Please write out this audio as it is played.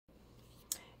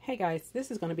Hey guys,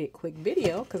 this is going to be a quick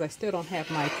video because I still don't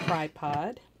have my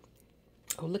tripod.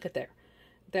 Oh, look at there.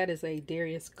 That is a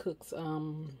Darius Cook's,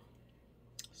 not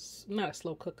a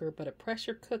slow cooker, but a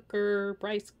pressure cooker,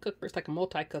 rice cooker. It's like a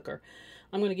multi-cooker.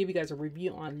 I'm going to give you guys a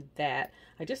review on that.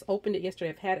 I just opened it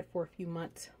yesterday. I've had it for a few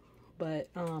months, but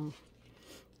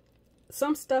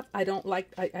some stuff I don't like.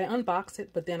 I unboxed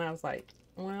it, but then I was like,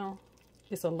 well,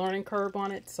 it's a learning curve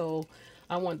on it, so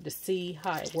I wanted to see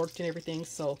how it worked and everything.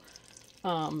 So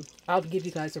I'll give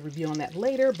you guys a review on that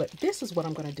later, but this is what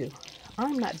I'm going to do.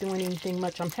 I'm not doing anything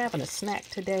much. I'm having a snack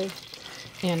today,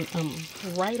 and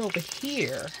right over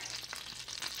here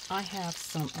I have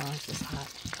some this is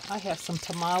hot. I have some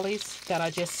tamales that I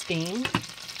just steamed,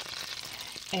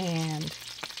 and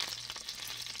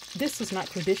this is not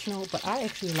traditional, but I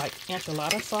actually like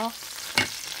enchilada sauce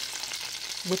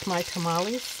with my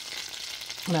tamales.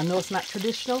 And I know it's not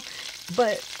traditional,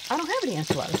 but I don't have any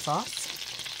enchilada sauce.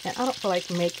 And I don't feel like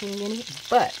making any,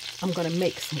 but I'm going to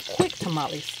make some quick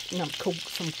tamales, some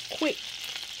quick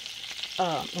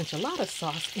enchilada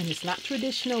sauce. And it's not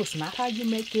traditional. It's not how you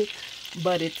make it,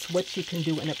 but it's what you can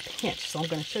do in a pinch. So I'm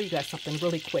going to show you guys something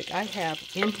really quick. I have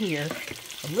in here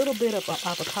a little bit of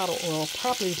avocado oil,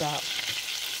 probably about,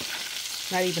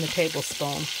 not even a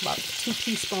tablespoon, about 2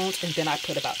 teaspoons. And then I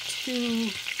put about 2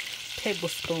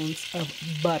 tablespoons of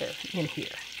butter in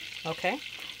here. Okay.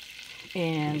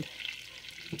 And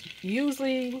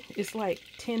usually it's like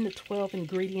 10 to 12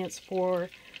 ingredients for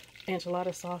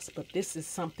enchilada sauce, but this is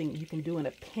something you can do in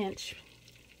a pinch.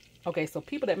 Okay, so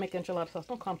people that make enchilada sauce,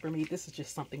 don't come for me. This is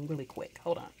just something really quick.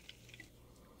 Hold on.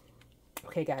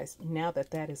 Okay, guys, now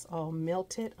that that is all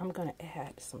melted, I'm going to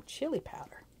add some chili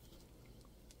powder.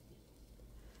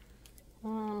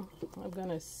 I'm going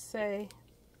to say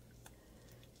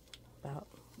about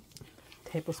a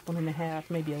tablespoon and a half,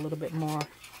 maybe a little bit more,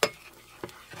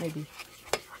 maybe.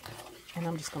 And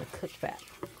I'm just going to cook that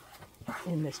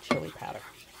in this chili powder.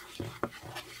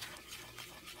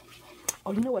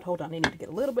 Oh, you know what? Hold on. I need to get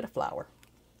a little bit of flour.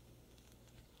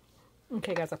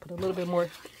 Okay, guys, I put a little bit more.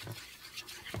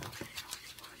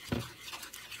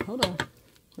 Hold on.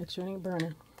 Make sure it ain't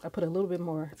burning. I put a little bit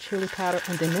more chili powder.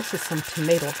 And then this is some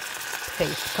tomato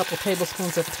paste. A couple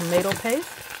tablespoons of tomato paste.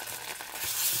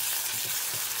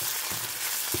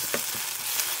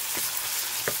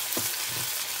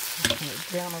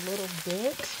 Down a little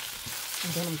bit,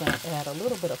 and then I'm going to add a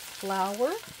little bit of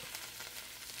flour.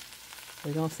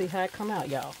 We're going to see how it come out,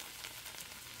 y'all.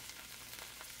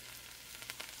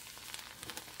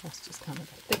 Let's just kind of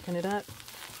thicken it up.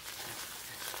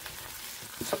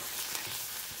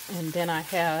 And then I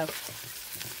have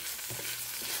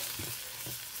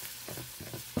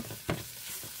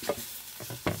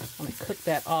I'm going to cook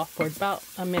that off for about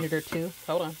a minute or two.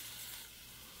 Hold on.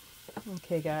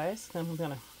 Okay, guys, then I'm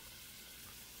going to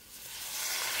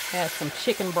add some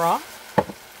chicken broth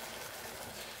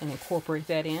and incorporate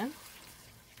that in.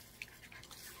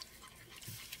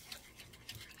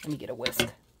 Let me get a whisk.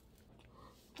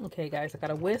 Okay, guys, I got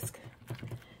a whisk.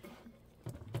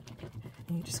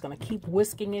 And you're just going to keep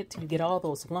whisking it till you get all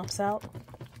those lumps out.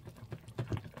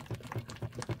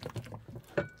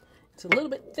 It's a little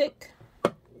bit thick.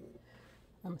 I'm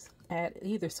going to add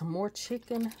either some more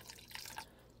chicken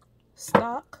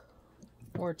stock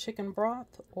or chicken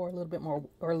broth, or a little bit more,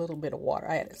 or a little bit of water.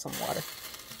 I added some water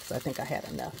because I think I had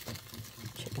enough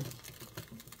chicken.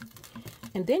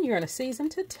 And then you're going to season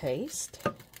to taste.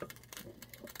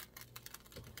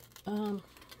 I'm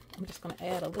just going to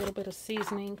add a little bit of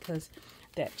seasoning because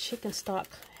that chicken stock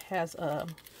has a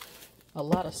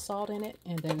lot of salt in it.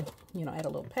 And then, you know, add a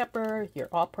little pepper, your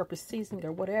all-purpose seasoning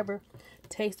or whatever.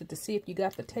 Taste it to see if you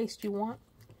got the taste you want.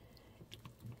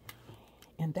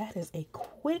 And that is a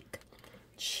quick,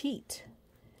 cheat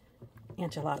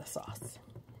enchilada sauce.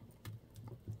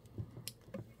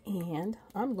 And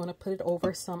I'm going to put it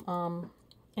over some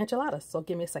enchiladas. So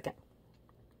give me a second.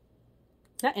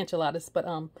 Not enchiladas, but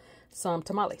some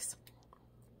tamales.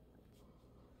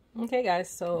 Okay, guys,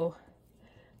 so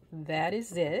that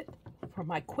is it for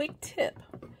my quick tip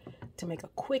to make a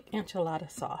quick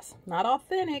enchilada sauce. Not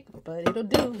authentic, but it'll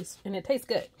do, and it tastes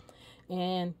good.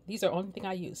 And these are the only thing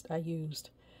I used. I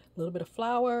used a little bit of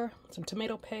flour, some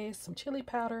tomato paste, some chili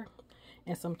powder,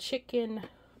 and some chicken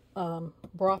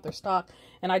broth or stock.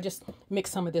 And I just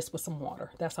mixed some of this with some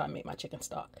water. That's how I made my chicken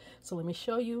stock. So let me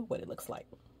show you what it looks like.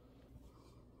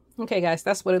 Okay, guys,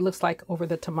 that's what it looks like over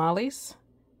the tamales.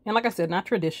 And like I said, not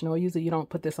traditional. Usually you don't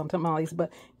put this on tamales,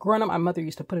 but growing up, my mother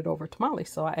used to put it over tamales,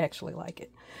 so I actually like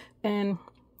it. And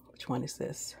which one is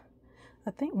this?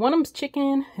 I think one of them's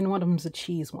chicken and one of them's a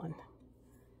cheese one.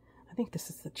 I think this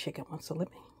is the chicken one, so let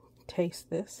me taste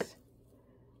this.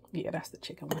 Yeah, that's the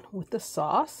chicken one with the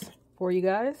sauce for you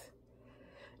guys.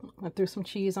 I threw some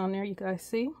cheese on there, you guys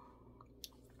see?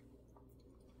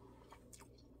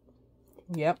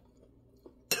 Yep.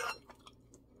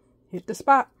 Hit the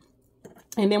spot.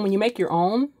 And then when you make your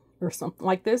own or something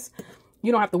like this,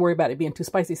 you don't have to worry about it being too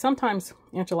spicy. Sometimes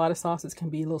enchilada sauces can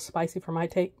be a little spicy for my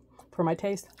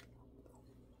taste.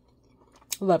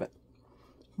 Love it.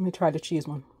 Let me try the cheese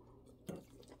one.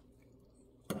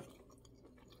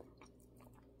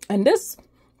 And this,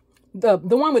 the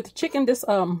one with the chicken, this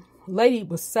lady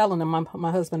was selling them.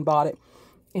 My husband bought it,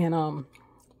 and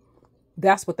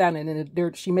that's what that.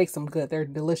 And she makes them good. They're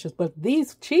delicious. But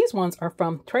these cheese ones are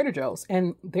from Trader Joe's,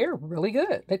 and they're really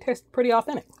good. They taste pretty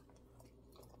authentic.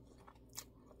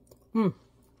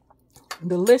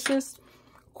 Delicious,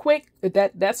 quick.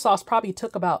 That sauce probably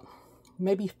took about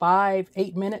maybe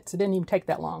 5-8 minutes. It didn't even take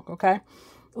that long. Okay,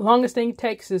 the longest thing it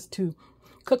takes is to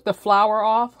cook the flour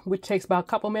off, which takes about a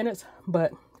couple minutes,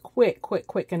 but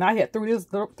quick. And I had threw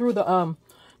the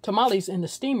tamales in the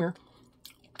steamer,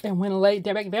 and when I laid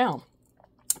that back down,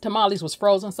 tamales was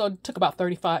frozen, so it took about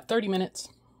 30 minutes.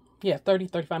 Yeah,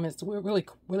 35 minutes. We're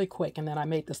really quick. And then I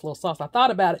made this little sauce. I thought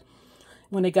about it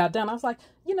when it got done. I was like,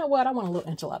 you know what? I want a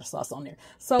little enchilada sauce on there.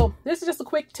 So this is just a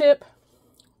quick tip.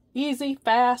 Easy,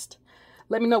 fast.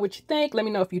 Let me know what you think. Let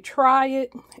me know if you try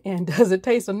it, and does it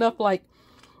taste enough like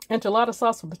enchilada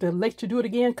sauce to let you do it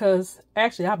again, because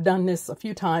actually I've done this a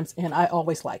few times and I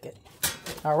always like it.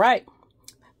 All right.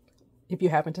 If you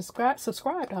haven't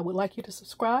subscribed, I would like you to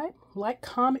subscribe, like,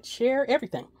 comment, share,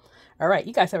 everything. All right.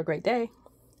 You guys have a great day.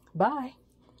 Bye.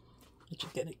 Let you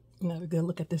get another good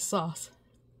look at this sauce.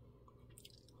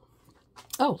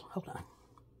 Oh, hold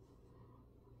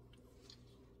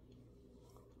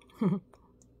on.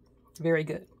 Very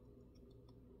good.